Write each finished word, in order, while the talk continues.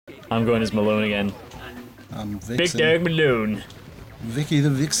I'm going as Malone again. I'm Vixen. Big Dog Malone. Vicky the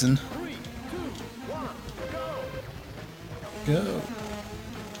Vixen. Go.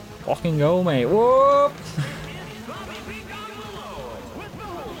 Fucking go, mate. Whoop!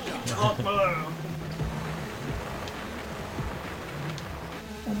 Up Malone.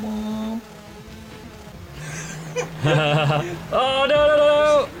 Come on. Oh, no, no,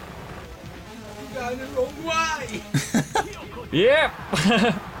 no! You're going the wrong way. Yep!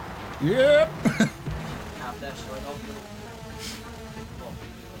 Yep. Have that straight off.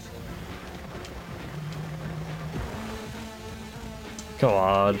 Come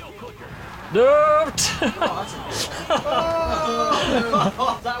on. No!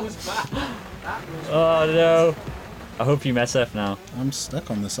 Oh, that was bad. That was Oh, no. I hope you mess up now. I'm stuck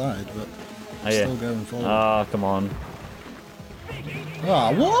on the side, but Oh, I'm yeah. still going forward. Oh, come on.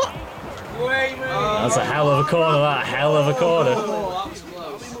 Ah, what? way, man. That's a hell of a corner, that. Hell of a corner. Oh, that was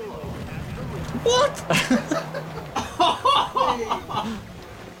close. What?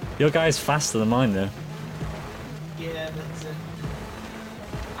 Your guy's faster than mine, though. Yeah, that's it.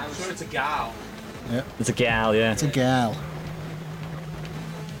 I'm sure it's a gal. Yep, It's a gal, yeah. it's a gal.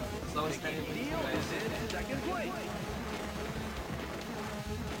 As long as anybody's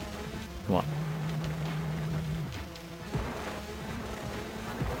Come on.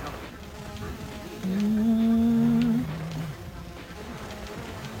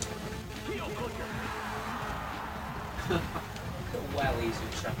 well easy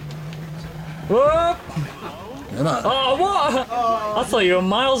trap. Whoop! Yeah, man. Oh, what? I thought you were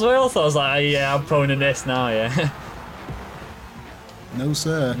miles away. I thought I was like, yeah, I'm prone in this now, yeah. No,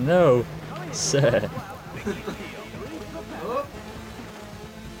 sir. No, sir.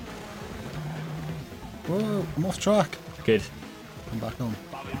 Whoa, I'm off track. Good. I'm back on.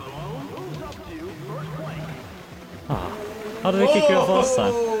 Ah, how did I kick you off last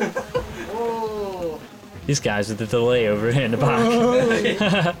time? Oh, These guys with the delay over here in the back.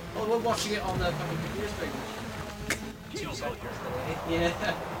 oh, we're watching it on the fucking computer screen. 2 seconds delay.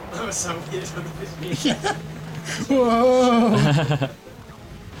 Yeah. That was so weird on the video. Whoa!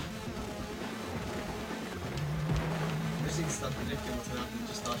 This thing's stuff ridiculous enough and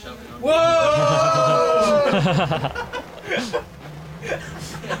just start shouting on.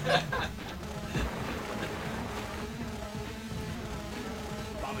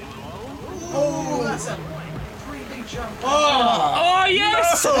 Oh, that's a pretty big jump. Oh,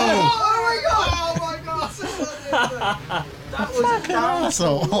 yes! Oh my god! Oh my god! That was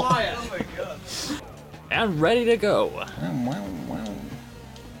asshole. quiet. Oh my god. And ready to go. Wow, wow.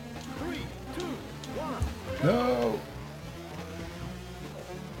 No!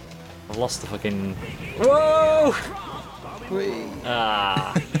 I've lost the fucking... Whoa! Whee.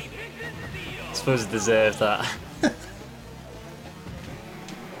 Ah. I suppose it deserved that. The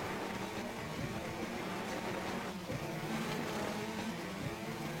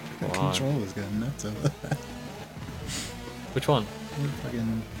Come on. controller's going nuts over there. Which one?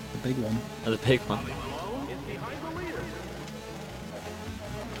 Fucking the big one. Oh, the big one.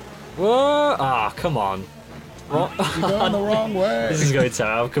 Whoa! Ah, come on. What? You're going the wrong way. This is going to...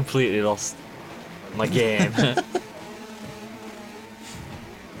 I've completely lost my game.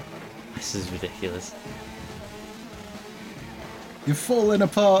 This is ridiculous. You're falling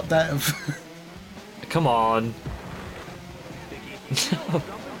apart, Dev. Come on.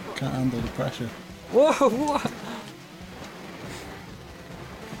 Can't handle the pressure. Whoa! What?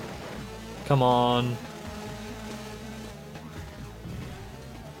 Come on.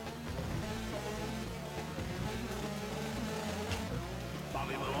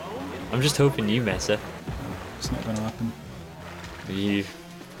 I'm just hoping you mess it. It's not going to happen. You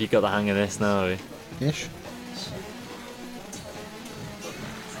got the hang of this now. Have you? Ish.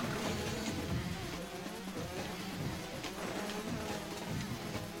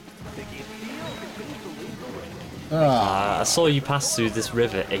 Ah, I saw you pass through this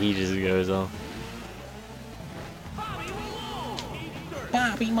river ages ago as well.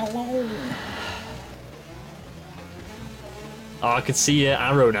 Bobby Malone. Oh, I could see your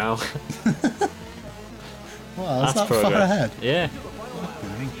arrow now. Wow, that's that progress. far ahead. Yeah.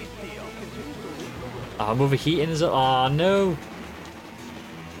 Oh, I'm overheating as well. Oh, no.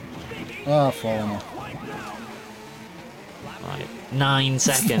 Ah, oh, falling off. Right. 9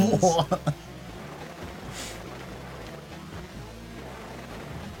 seconds. What?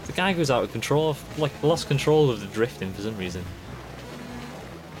 The guy goes out of control. Like, lost control of the drifting for some reason.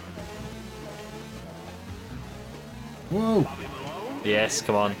 Whoa! Yes,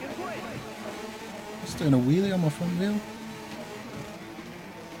 come on. Just doing a wheelie on my front wheel.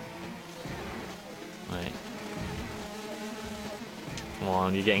 Right. Come on.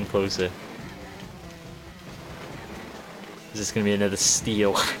 on, you're getting closer. Is this going to be another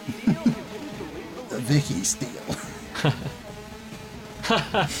steal? Vicky steal.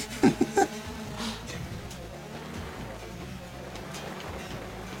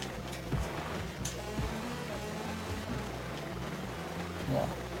 What?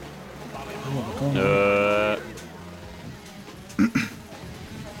 Oh, go on.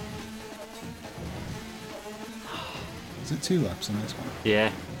 Is it 2 laps on this one? Yeah.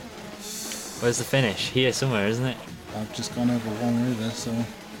 Where's the finish? Here somewhere, isn't it? I've just gone over one river, so... Oh,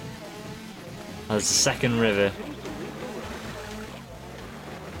 there's the second river.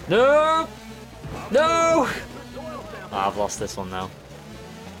 No! No! Oh, I've lost this one now.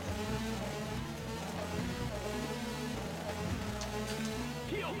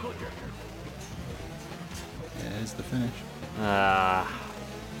 Here's the finish. Ah.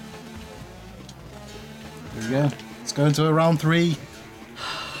 There we go. Let's go into a round 3.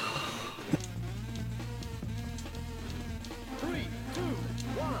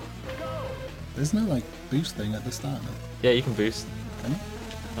 There's no like boost thing at the start. Yeah, you can boost, Can you?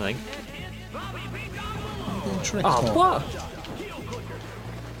 I think. Little trick Oh, shot. what?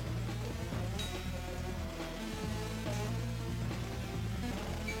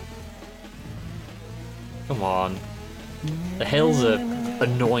 Come on. The hills are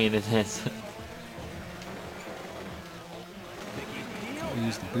annoying, isn't it?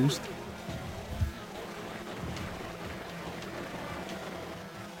 Use the boost.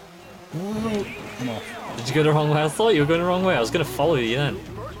 Whoa! I'm off. Did you go the wrong way? I thought you were going the wrong way. I was going to follow you then.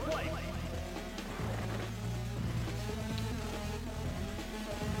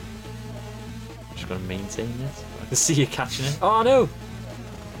 Just going to maintain this. I can see you catching it. Oh no!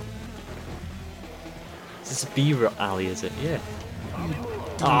 Is this a beaver alley, is it? Yeah.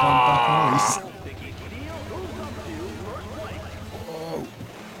 Ah! Whoa!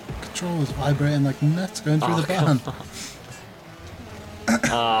 Controls vibrating like nuts going through the van.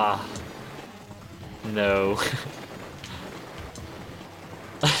 Ah. No.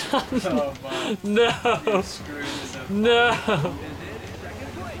 Oh man. No! Screw this up. No!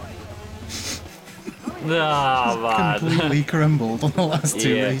 No, man. Completely crumbled on the last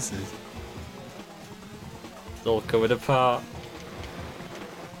 2 Yeah. races. It's all coming apart.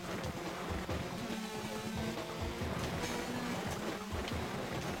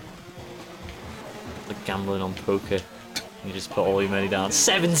 Like gambling on poker. You just put all your money down.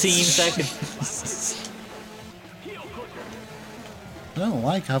 17 seconds! I don't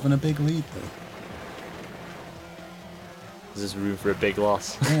like having a big lead though. There's room for a big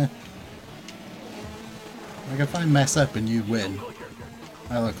loss. Yeah. Like if I mess up and you win,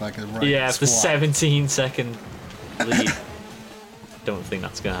 I look like a right Yeah, the swat. 17-second lead. Don't think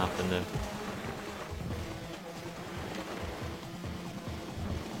that's gonna happen though.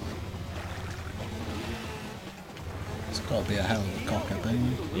 It's got to be a hell of a cock up,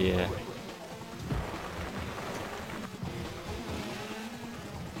 ain't it? Yeah.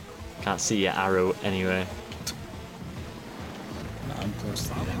 Can't see your arrow anyway. No, I'm close to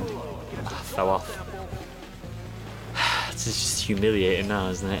the end. Ah, fell off. It's just humiliating now,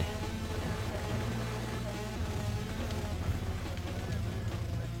 isn't it?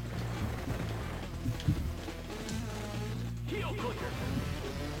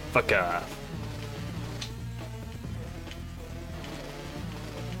 Fuck off.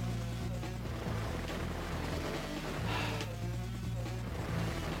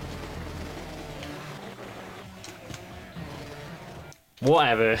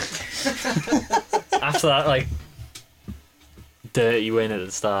 Whatever. After that, like, dirty win at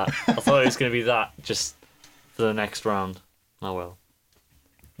the start, I thought it was going to be that just for the next round. Oh well.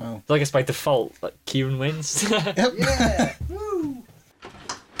 Well, It's like it's by default, like, Kieran wins. Yeah! Woo!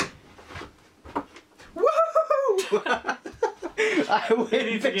 Woo! I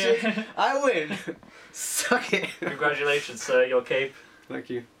win, bitches! I win! Suck it! Congratulations, sir, your cape. Thank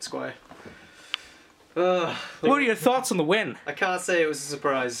you, Squire. What are your thoughts on the win? I can't say it was a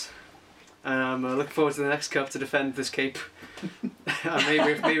surprise. I'm looking forward to the next cup to defend this cape. And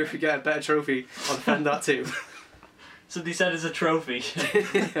maybe if we get a better trophy, I'll defend that too. Somebody said it's a trophy.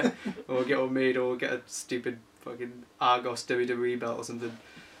 Or we'll get one made, or we'll get a stupid fucking Argos WWE belt or something.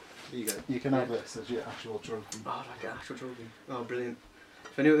 There you go. you can have this as your actual trophy. Oh, like an actual trophy. Oh, brilliant.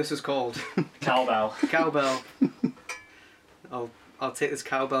 If I knew what this was called. Cowbell. Cowbell. I'll take this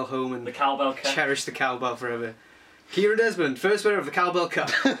cowbell home and The cowbell cup. cherish the cowbell forever. Kieran Desmond, first winner of the Cowbell Cup.